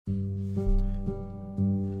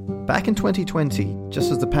Back in 2020,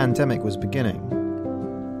 just as the pandemic was beginning,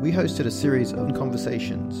 we hosted a series of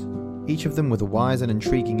conversations, each of them with a wise and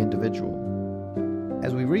intriguing individual.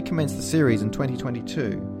 As we recommenced the series in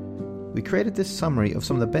 2022, we created this summary of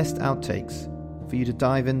some of the best outtakes for you to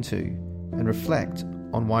dive into and reflect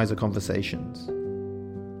on wiser conversations.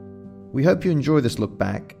 We hope you enjoy this look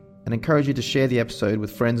back and encourage you to share the episode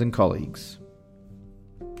with friends and colleagues.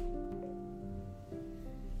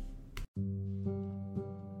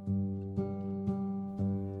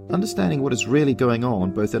 Understanding what is really going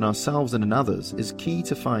on both in ourselves and in others is key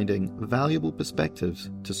to finding valuable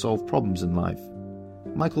perspectives to solve problems in life.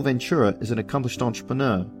 Michael Ventura is an accomplished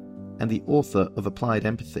entrepreneur and the author of Applied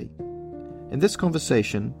Empathy. In this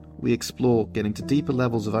conversation, we explore getting to deeper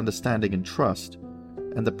levels of understanding and trust,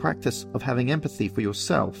 and the practice of having empathy for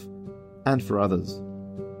yourself and for others.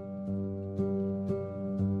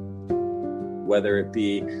 Whether it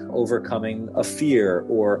be overcoming a fear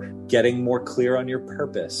or getting more clear on your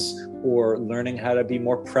purpose or learning how to be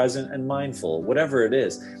more present and mindful, whatever it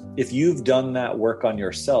is, if you've done that work on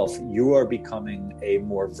yourself, you are becoming a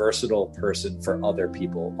more versatile person for other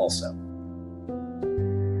people also.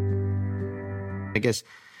 I guess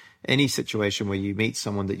any situation where you meet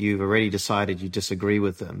someone that you've already decided you disagree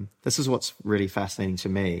with them, this is what's really fascinating to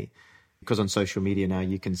me, because on social media now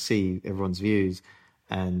you can see everyone's views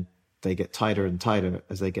and they get tighter and tighter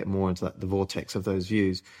as they get more into the vortex of those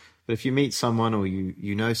views. But if you meet someone or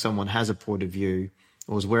you know someone has a point of view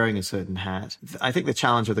or is wearing a certain hat, I think the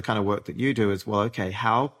challenge of the kind of work that you do is, well, okay,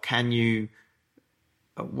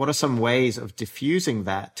 what are some ways of diffusing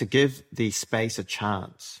that to give the space a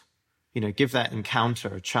chance? Give that encounter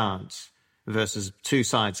a chance versus two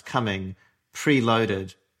sides coming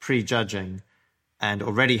preloaded, prejudging, and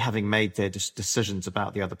already having made their decisions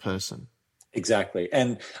about the other person. Exactly.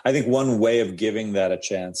 And I think one way of giving that a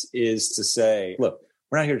chance is to say, look,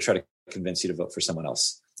 we're not here to try to convince you to vote for someone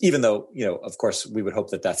else, even though, of course, we would hope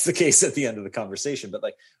that that's the case at the end of the conversation. But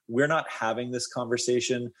we're not having this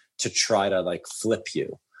conversation to try to flip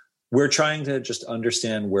you. We're trying to just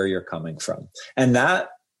understand where you're coming from. And that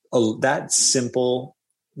simple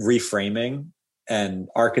reframing and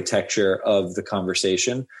architecture of the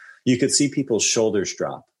conversation, you could see people's shoulders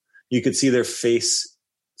drop. You could see their face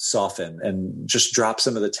soften and just drop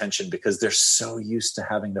some of the tension because they're so used to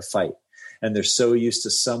having to fight. And they're so used to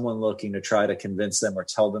someone looking to try to convince them or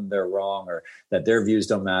tell them they're wrong or that their views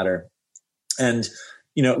don't matter. And,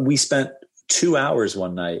 we spent 2 hours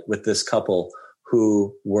one night with this couple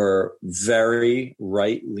who were very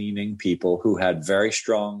right-leaning people who had very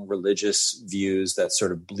strong religious views that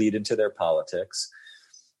sort of bleed into their politics.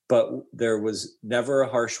 But there was never a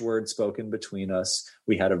harsh word spoken between us.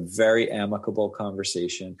 We had a very amicable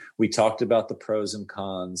conversation. We talked about the pros and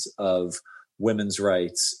cons of women's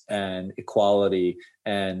rights and equality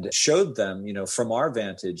and showed them, from our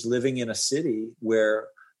vantage, living in a city where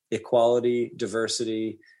equality,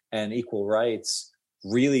 diversity, and equal rights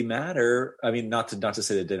really matter. I mean, not to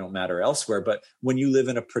say that they don't matter elsewhere, but when you live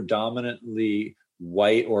in a predominantly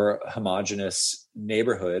white or homogenous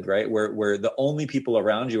neighborhood, right, where the only people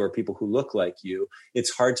around you are people who look like you,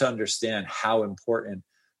 it's hard to understand how important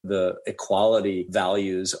the equality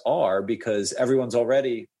values are because everyone's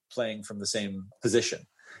already playing from the same position.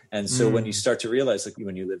 And so when you start to realize,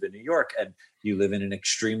 when you live in New York and you live in an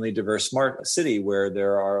extremely diverse city where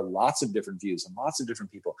there are lots of different views and lots of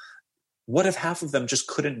different people, what if half of them just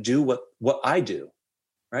couldn't do what I do?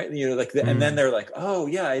 Right. And then they're like, oh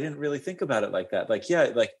yeah, I didn't really think about it like that.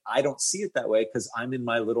 I don't see it that way because I'm in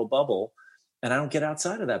my little bubble and I don't get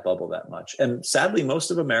outside of that bubble that much. And sadly, most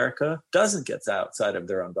of America doesn't get outside of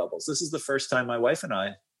their own bubbles. This is the first time my wife and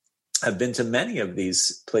I have been to many of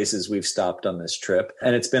these places we've stopped on this trip.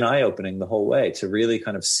 And it's been eye-opening the whole way to really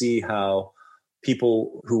kind of see how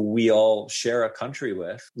people who we all share a country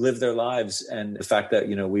with live their lives. And the fact that,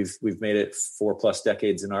 we've made it 4+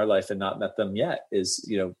 decades in our life and not met them yet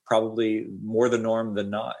is, probably more the norm than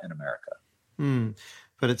not in America.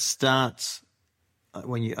 But it starts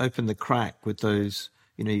when you open the crack with those,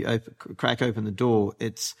 crack open the door.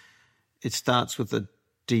 It starts with the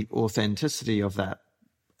deep authenticity of that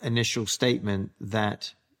initial statement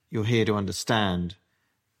that you're here to understand.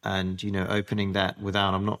 And, opening that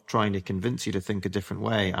without, I'm not trying to convince you to think a different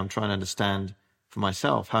way. I'm trying to understand for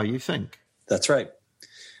myself how you think. That's right.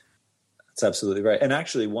 That's absolutely right. And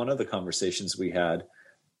actually, one of the conversations we had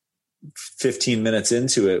 15 minutes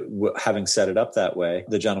into it, having set it up that way,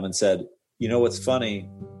 the gentleman said, what's funny?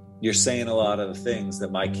 You're saying a lot of the things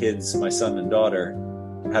that my kids, my son and daughter,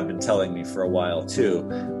 have been telling me for a while too.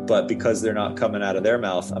 But because they're not coming out of their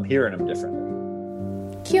mouth, I'm hearing them differently.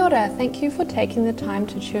 Kia ora, thank you for taking the time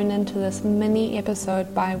to tune into this mini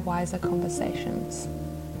episode by Wiser Conversations.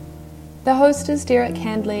 The host is Derek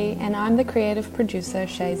Handley and I'm the creative producer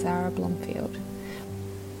Shazara Blomfield.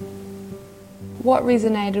 What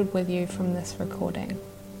resonated with you from this recording?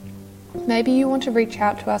 Maybe you want to reach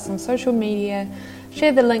out to us on social media,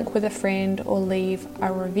 share the link with a friend, or leave a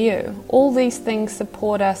review. All these things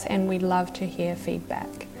support us and we love to hear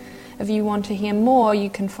feedback. If you want to hear more, you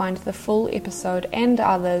can find the full episode and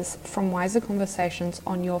others from Wiser Conversations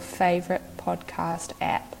on your favourite podcast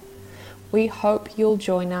app. We hope you'll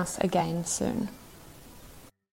join us again soon.